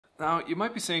Now, you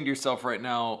might be saying to yourself right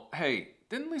now, hey,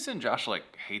 didn't Lisa and Josh like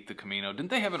hate the Camino? Didn't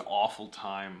they have an awful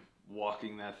time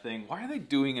walking that thing? Why are they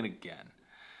doing it again?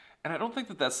 And I don't think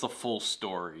that that's the full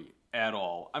story at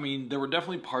all. I mean, there were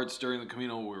definitely parts during the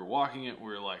Camino where we were walking it, we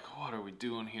were like, what are we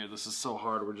doing here? This is so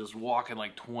hard. We're just walking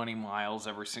like 20 miles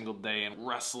every single day and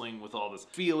wrestling with all this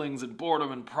feelings and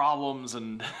boredom and problems,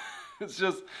 and it's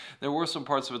just, there were some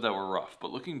parts of it that were rough.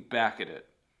 But looking back at it,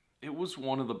 it was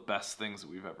one of the best things that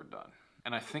we've ever done.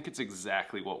 And I think it's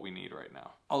exactly what we need right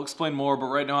now. I'll explain more, but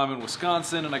right now I'm in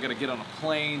Wisconsin and I gotta get on a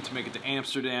plane to make it to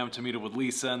Amsterdam to meet up with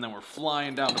Lisa, and then we're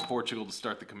flying down to Portugal to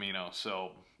start the Camino, so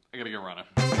I gotta get running.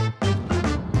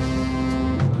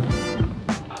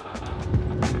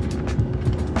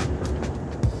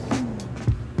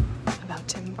 About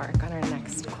to embark on our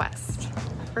next quest.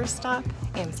 First stop,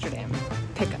 Amsterdam.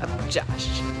 Pick up Josh.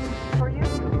 For you?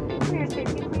 For your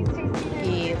safety, please stay seated.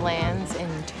 He lands in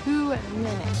 2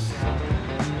 minutes.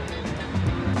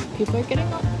 People are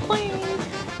getting off the plane.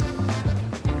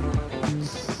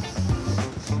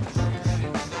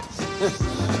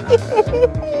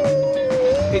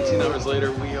 Right. 18 hours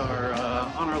later, we are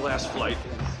on our last flight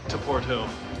to Porto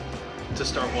to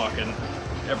start walking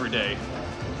every day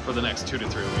for the next 2 to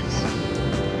 3 weeks.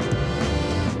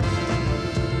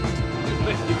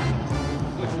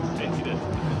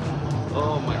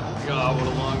 Oh my God, what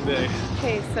a long day.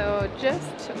 Okay, so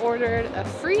just ordered a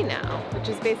free now, which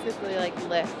is basically like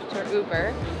Lyft or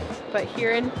Uber, but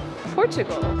here in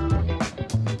Portugal.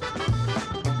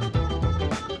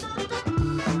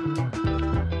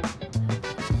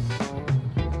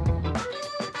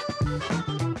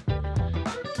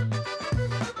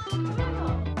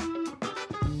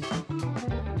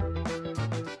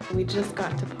 We just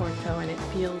got to Porto and it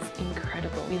feels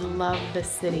incredible. We love the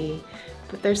city,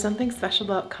 but there's something special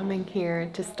about coming here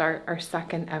to start our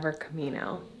second ever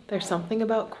Camino. There's something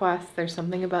about Quest, there's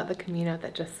something about the Camino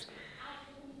that just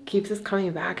keeps us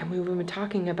coming back, and we've been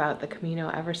talking about the Camino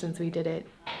ever since we did it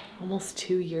almost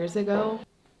 2 years ago.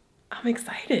 I'm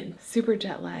excited. Super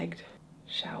jet lagged.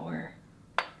 Shower,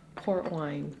 port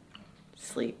wine,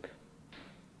 sleep.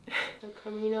 The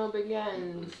Camino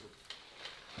begins.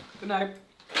 Good night.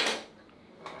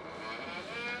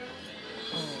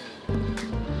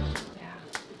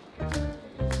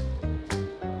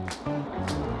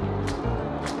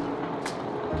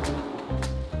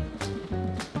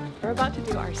 We're about to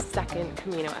do our second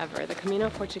Camino ever, the Camino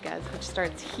Portuguese, which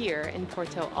starts here in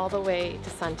Porto all the way to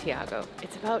Santiago.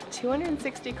 It's about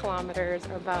 260 kilometers,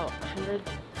 or about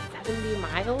 170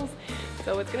 miles,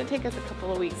 so it's gonna take us a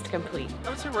couple of weeks to complete. I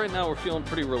would say right now we're feeling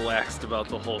pretty relaxed about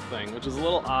the whole thing, which is a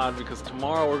little odd because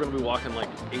tomorrow we're gonna be walking like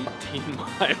 18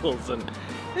 miles, and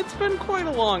it's been quite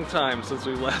a long time since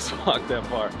we last walked that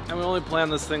far. And we only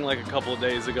planned this thing like a couple of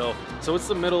days ago. So it's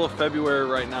the middle of February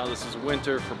right now. This is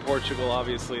winter for Portugal,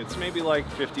 obviously. It's maybe like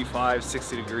 55,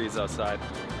 60 degrees outside.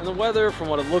 And the weather, from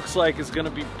what it looks like, is gonna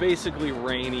be basically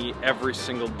rainy every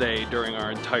single day during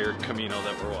our entire Camino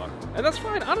that we're walking. And that's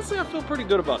fine. Honestly, I feel pretty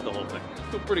good about the whole thing.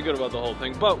 I feel pretty good about the whole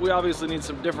thing. But we obviously need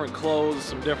some different clothes,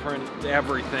 some different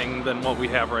everything than what we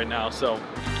have right now, so.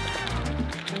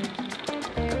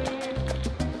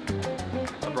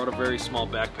 Brought a very small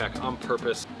backpack on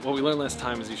purpose. What we learned last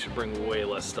time is you should bring way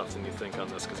less stuff than you think on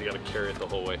this because you got to carry it the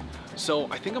whole way. So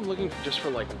I think I'm looking just for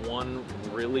like one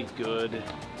really good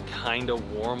kind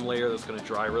of warm layer that's going to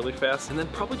dry really fast, and then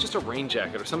probably just a rain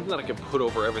jacket or something that I can put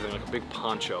over everything, like a big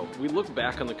poncho. We look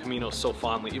back on the Camino so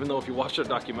fondly, even though if you watched our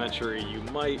documentary you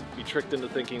might be tricked into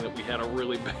thinking that we had a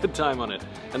really bad time on it.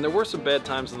 And there were some bad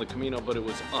times on the Camino, but it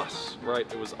was us,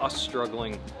 right? It was us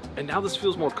struggling. And now this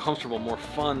feels more comfortable, more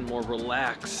fun, more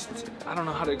relaxed. I don't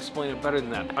know how to explain it better than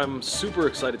that. I'm super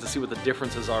excited to see what the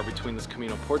differences are between this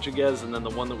Camino Portuguese and then the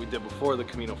one that we did before, the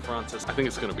Camino Frances. I think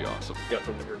it's gonna be awesome. Got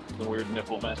the weird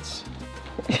nipple vents.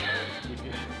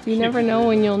 You never know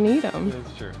when you'll need them.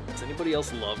 That's true. Does anybody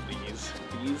else love these?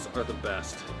 These are the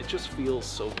best. It just feels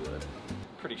so good.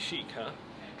 Pretty chic, huh?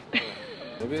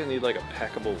 Maybe I need like a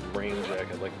packable rain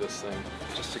jacket like this thing,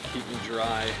 just to keep me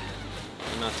dry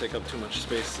and not take up too much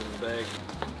space in the bag.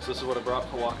 So this is what I brought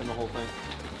for walking the whole thing.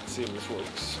 Let's see if this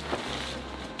works.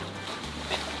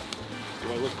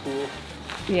 Do I look cool?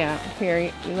 Yeah,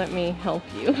 here, let me help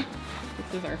you.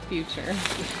 This is our future.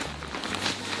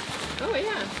 Oh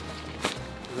yeah.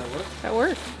 Does that work? That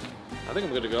works. I think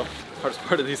I'm good to go. Hardest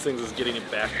part of these things is getting it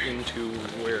back into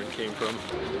where it came from.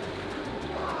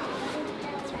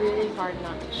 It's really hard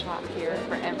not to shop here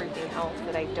for everything else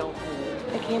that I don't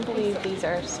need. I can't believe these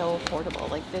are so affordable.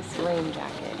 Like this rain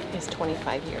jacket is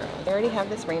 25 euros. I already have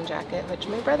this rain jacket, which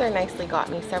my brother nicely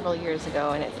got me several years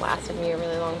ago, and it's lasted me a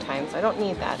really long time, so I don't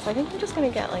need that. So I think I'm just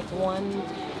gonna get like one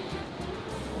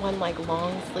one like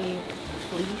long sleeve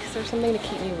fleece or something to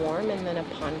keep me warm, and then a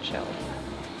poncho.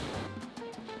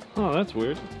 Oh, that's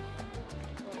weird.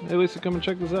 Hey Lisa, come and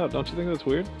check this out. Don't you think that's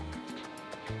weird?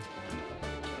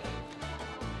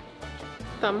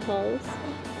 Thumb holes.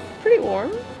 Pretty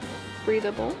warm,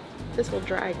 breathable. This will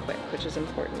dry quick, which is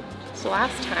important. So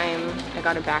last time I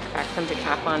got a backpack from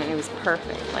Decathlon and it was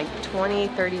perfect. Like 20,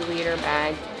 30-liter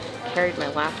bag, carried my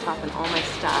laptop and all my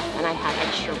stuff, and I had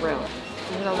extra room.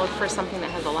 I'm gonna look for something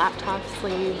that has a laptop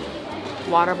sleeve,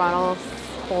 water bottles,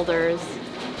 holders,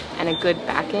 and a good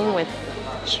backing with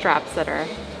straps that are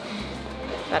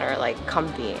like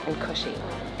comfy and cushy.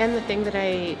 And the thing that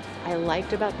I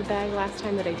liked about the bag last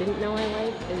time that I didn't know I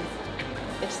liked is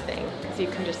this thing, because you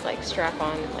can just like strap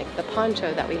on like the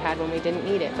poncho that we had when we didn't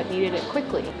need it but needed it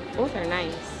quickly. Both are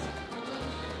nice.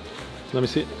 Let me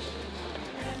see it.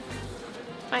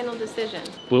 Final decision.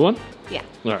 Blue one? Yeah.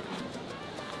 All right.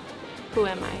 Who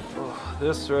am I? Oh,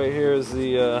 this right here is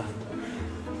the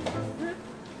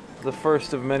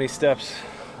first of many steps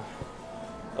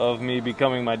of me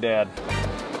becoming my dad.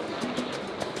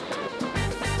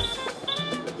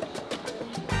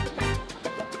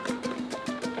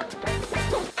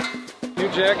 New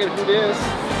jacket, who dis?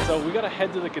 So we gotta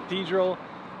head to the cathedral,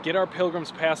 get our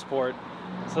pilgrim's passport,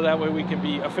 so that way we can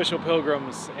be official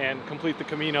pilgrims and complete the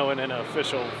Camino in an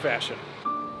official fashion.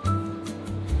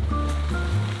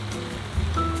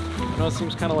 I know it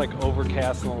seems kind of like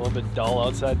overcast and a little bit dull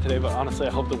outside today, but honestly I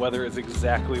hope the weather is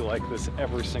exactly like this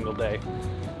every single day.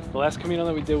 The last Camino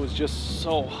that we did was just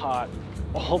so hot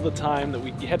all the time that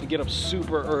we had to get up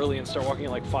super early and start walking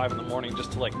at like 5 in the morning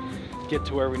just to like get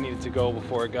to where we needed to go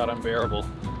before it got unbearable.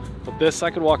 But this, I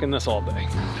could walk in this all day.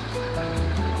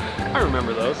 I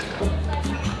remember those.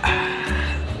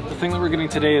 The thing that we're getting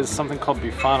today is something called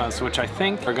bifanas, which I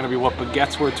think are gonna be what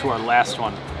baguettes were to our last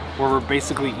one, where we're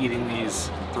basically eating these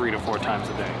 3 to 4 times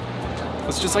a day.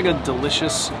 It's just like a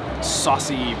delicious,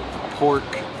 saucy pork,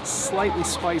 slightly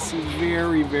spicy,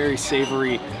 very, very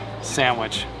savory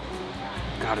sandwich.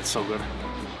 God, it's so good.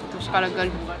 It's got a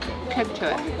good kick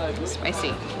to it.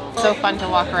 Spicy. So fun to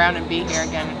walk around and be here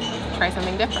again, try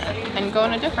something different, and go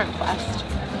on a different quest.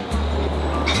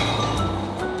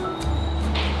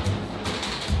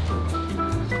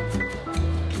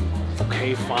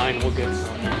 Okay, fine, we'll get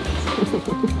some.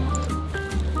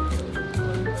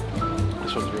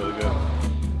 This one's really good.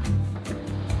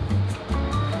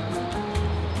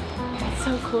 It's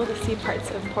so cool to see parts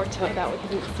of Porto that we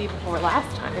didn't see before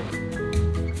last time.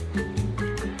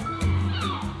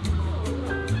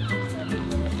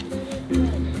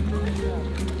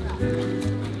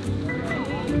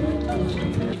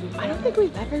 I don't think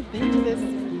we've ever been to this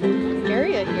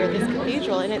area here, this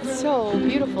cathedral, and it's so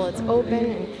beautiful. It's open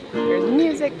and there's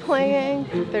music playing.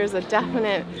 There's a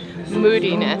definite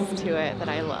moodiness to it that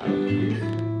I love.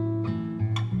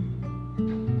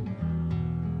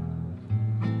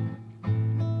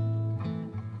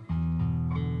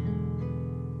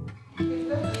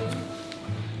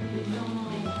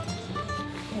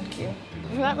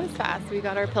 That was fast. We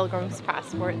got our pilgrim's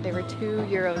passport. They were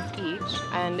 €2 each,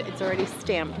 and it's already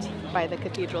stamped by the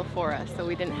cathedral for us, so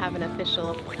we didn't have an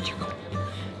official.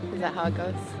 Is that how it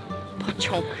goes?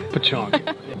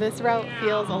 Pachonk. This route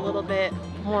feels a little bit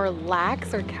more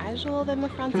lax or casual than the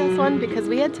Frances one because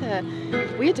we had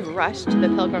to rush to the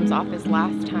pilgrim's office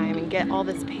last time and get all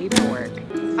this paperwork.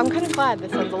 I'm kind of glad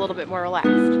this one's a little bit more relaxed,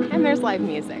 and there's live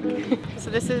music. So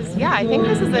this is, yeah, I think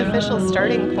this is the official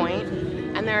starting point,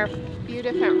 and there are few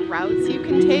different routes you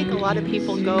can take. A lot of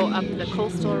people go up the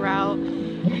coastal route.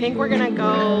 I think we're gonna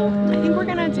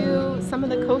do some of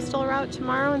the coastal route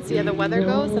tomorrow and see how the weather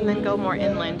goes, and then go more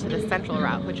inland to the central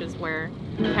route, which is where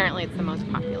apparently it's the most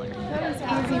popular. That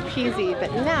was easy peasy,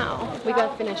 but now we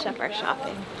gotta finish up our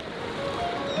shopping.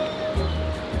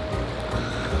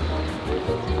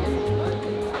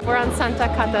 We're on Santa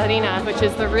Catarina, which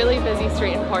is the really busy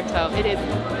street in Porto. It is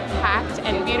packed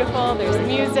and beautiful. There's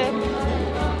music.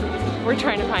 We're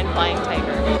trying to find Flying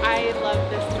Tiger. I love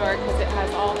this store because it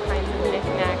has all kinds of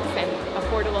knickknacks and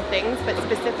affordable things, but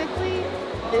specifically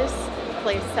this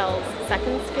place sells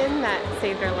second skin that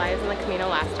saved our lives in the Camino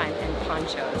last time, and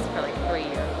ponchos for like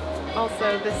 €3.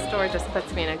 Also, this store just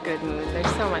puts me in a good mood.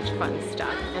 There's so much fun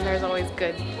stuff, and there's always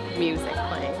good music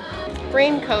playing.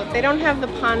 Raincoat, they don't have the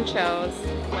ponchos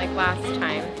like last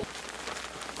time.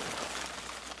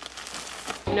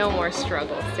 No more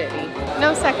struggle city.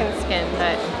 No second skin,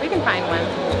 but we can find one.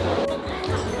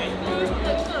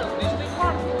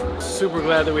 Super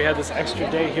glad that we had this extra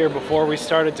day here before we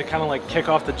started to kind of like kick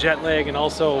off the jet lag and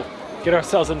also get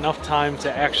ourselves enough time to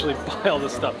actually buy all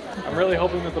this stuff. I'm really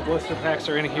hoping that the blister packs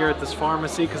are in here at this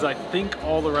pharmacy because I think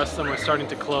all the rest of them are starting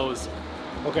to close.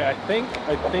 Okay, I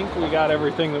think we got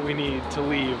everything that we need to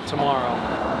leave tomorrow.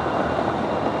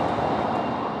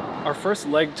 Our first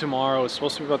leg tomorrow is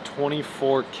supposed to be about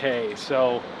 24K,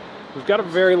 so we've got a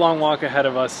very long walk ahead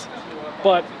of us.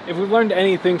 But if we've learned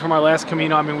anything from our last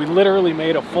Camino, I mean, we literally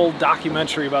made a full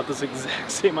documentary about this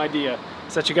exact same idea.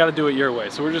 It's that you got to do it your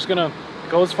way. So we're just gonna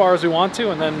go as far as we want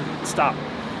to and then stop.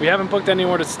 We haven't booked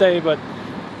anywhere to stay, but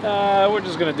we're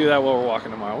just gonna do that while we're walking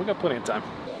tomorrow. We got plenty of time.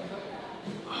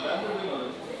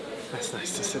 That's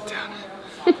nice to sit down.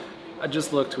 I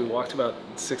just looked, we walked about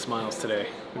 6 miles today,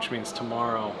 which means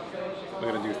tomorrow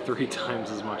we're gonna do 3 times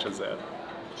as much as that.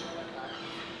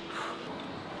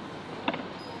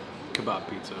 Kebab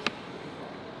pizza.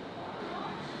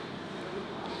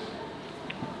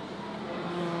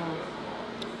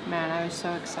 Man, I was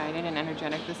so excited and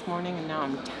energetic this morning, and now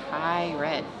I'm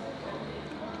tired.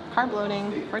 Carb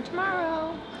loading for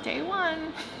tomorrow, day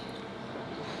 1.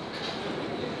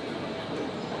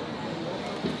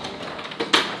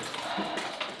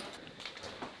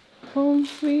 Home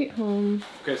sweet home.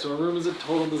 Okay, so our room is a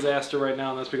total disaster right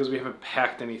now, and that's because we haven't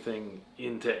packed anything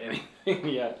into anything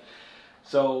yet.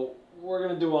 So we're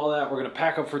gonna do all that. We're gonna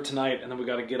pack up for tonight, and then we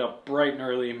gotta get up bright and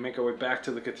early, make our way back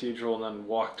to the cathedral, and then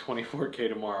walk 24K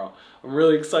tomorrow. I'm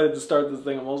really excited to start this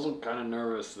thing. I'm also kind of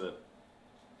nervous that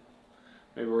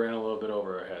maybe we're in a little bit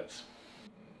over our heads.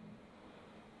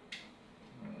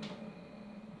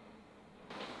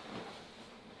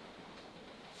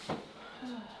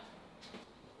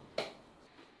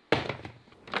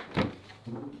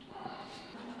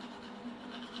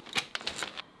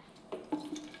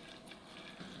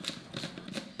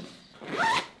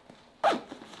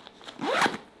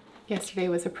 Yesterday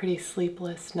was a pretty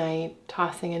sleepless night,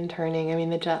 tossing and turning. I mean,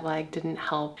 the jet lag didn't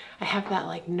help. I have that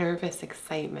like nervous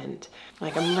excitement.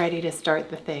 Like I'm ready to start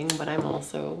the thing, but I'm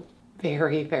also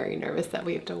very, very nervous that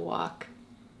we have to walk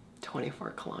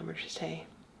 24 kilometers today.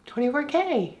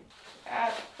 24K.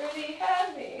 That's pretty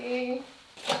heavy.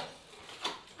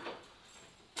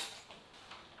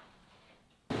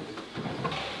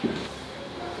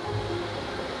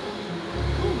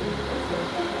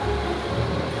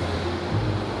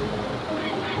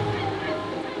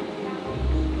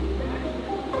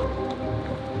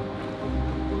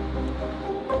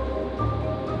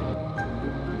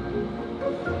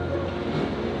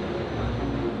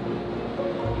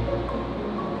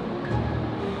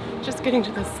 Just getting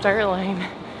to the start line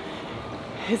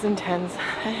is intense.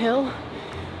 A hill,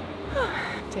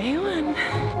 day 1.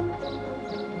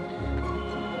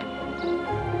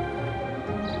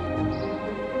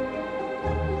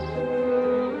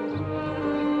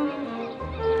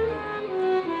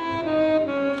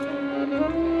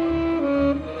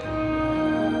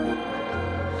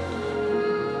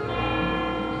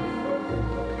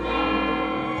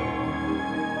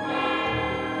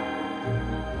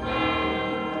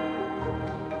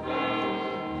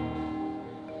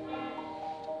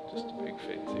 Just a big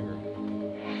faith here.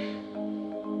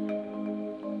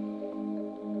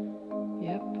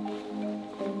 Yep.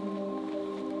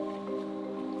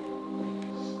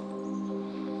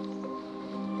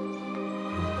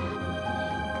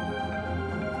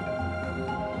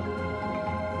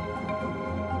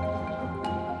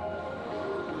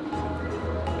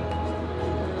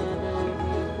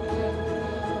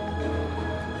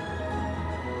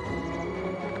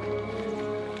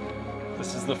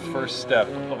 This is the first step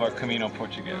of our Camino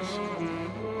Portuguese. Are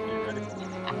you ready?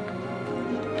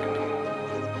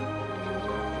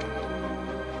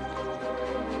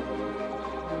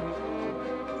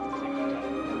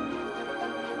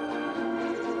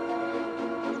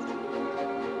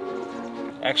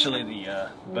 Actually, the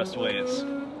best way is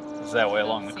that way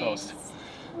along the coast.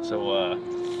 So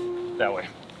that way.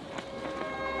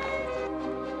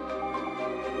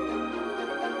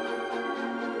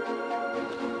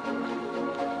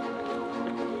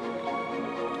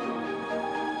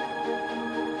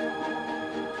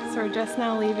 So we're just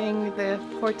now leaving the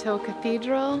Porto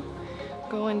Cathedral,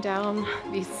 going down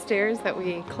these stairs that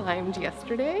we climbed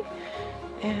yesterday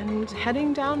and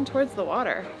heading down towards the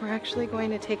water. We're actually going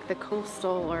to take the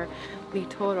coastal or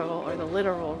littoral or the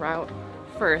littoral route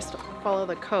first, follow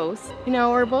the coast. You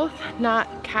know, we're both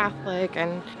not Catholic,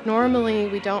 and normally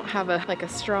we don't have a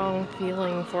strong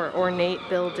feeling for ornate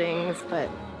buildings, but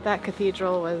that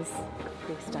cathedral was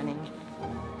pretty stunning.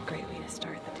 Great way to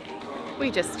start the day. We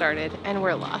just started and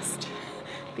we're lost.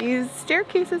 These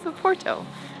staircases of Porto,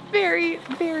 very,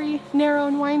 very narrow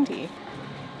and windy.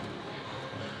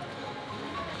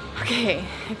 Okay,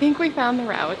 I think we found the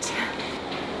route.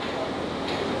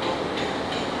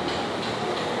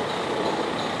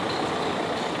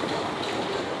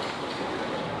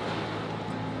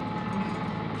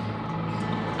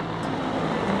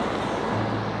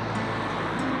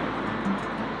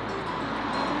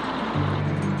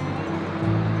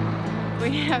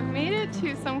 We have made it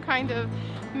to some kind of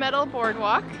metal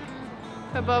boardwalk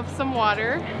above some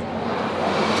water,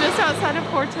 just outside of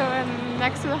Porto and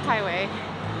next to the highway.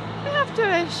 After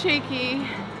a shaky,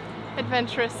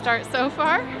 adventurous start so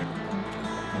far.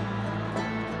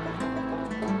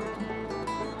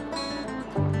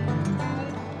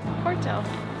 Porto,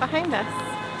 behind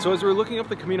us. So as we were looking up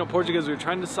the Camino Portuguese, we were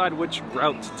trying to decide which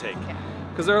route to take.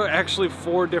 Because there are actually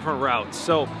 4 different routes.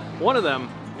 So one of them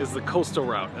is the coastal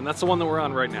route, and that's the one that we're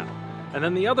on right now. And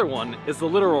then the other one is the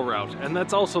littoral route, and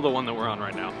that's also the one that we're on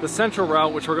right now. The central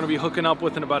route, which we're gonna be hooking up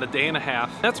with in about a day and a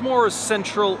half, that's more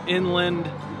central inland.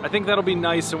 I think that'll be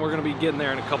nice, and we're gonna be getting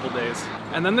there in a couple days.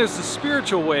 And then there's the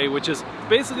spiritual way, which is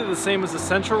basically the same as the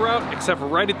central route, except for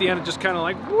right at the end, it just kind of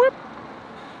like whoop.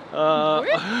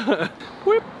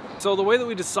 Whoop. So the way that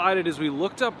we decided is we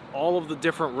looked up all of the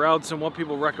different routes and what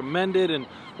people recommended, and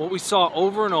what we saw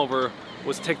over and over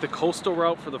was take the coastal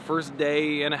route for the first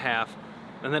day and a half,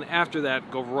 and then after that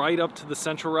go right up to the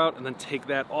central route and then take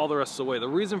that all the rest of the way. The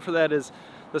reason for that is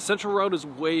the central route is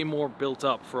way more built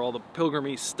up for all the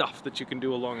pilgrimy stuff that you can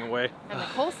do along the way. And the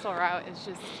coastal route is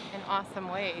just an awesome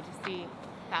way to see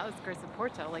the outskirts of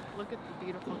Porto. Like, look at the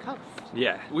beautiful coast.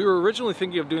 Yeah, we were originally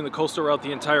thinking of doing the coastal route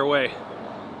the entire way.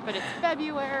 But it's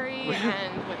February,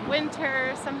 and with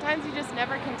winter, sometimes you just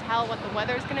never can tell what the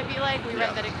weather's gonna be like. We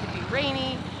read that it could be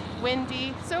rainy,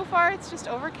 windy. So far, it's just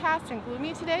overcast and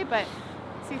gloomy today, but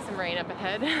see some rain up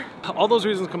ahead. All those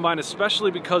reasons combined, especially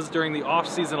because during the off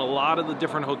season, a lot of the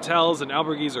different hotels and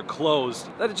albergues are closed,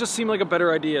 that it just seemed like a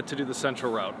better idea to do the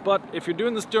central route. But if you're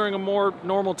doing this during a more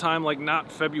normal time, like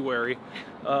not February,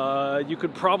 you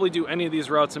could probably do any of these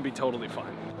routes and be totally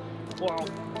fine. Wow.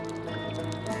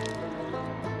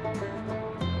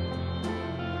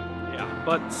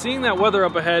 But seeing that weather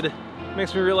up ahead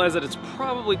makes me realize that it's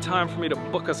probably time for me to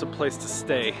book us a place to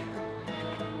stay.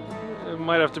 It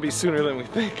might have to be sooner than we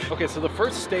think. Okay, so the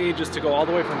first stage is to go all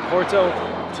the way from Porto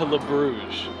to Le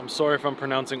Bruges. I'm sorry if I'm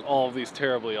pronouncing all of these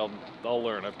terribly. I'll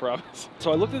learn, I promise.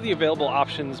 So I looked at the available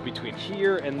options between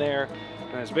here and there,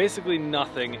 and there's basically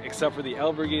nothing except for the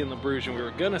albergue in Le Bruges, and we were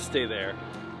gonna stay there.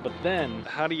 But then,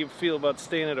 how do you feel about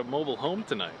staying at a mobile home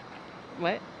tonight?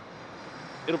 What?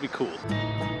 It'll be cool.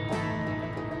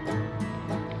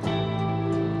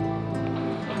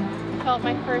 Felt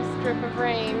my first drip of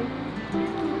rain.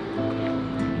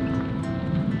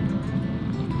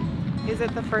 Is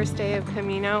it the first day of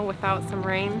Camino without some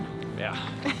rain? Yeah.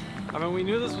 I mean, we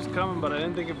knew this was coming, but I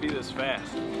didn't think it'd be this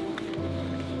fast.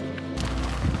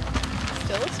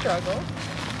 Still a struggle.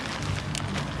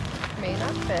 May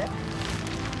not fit.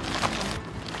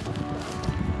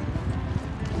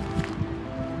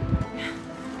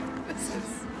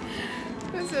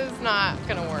 This is not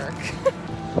gonna work.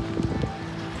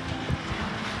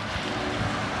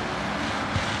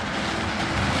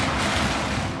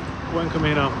 Buen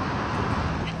Camino.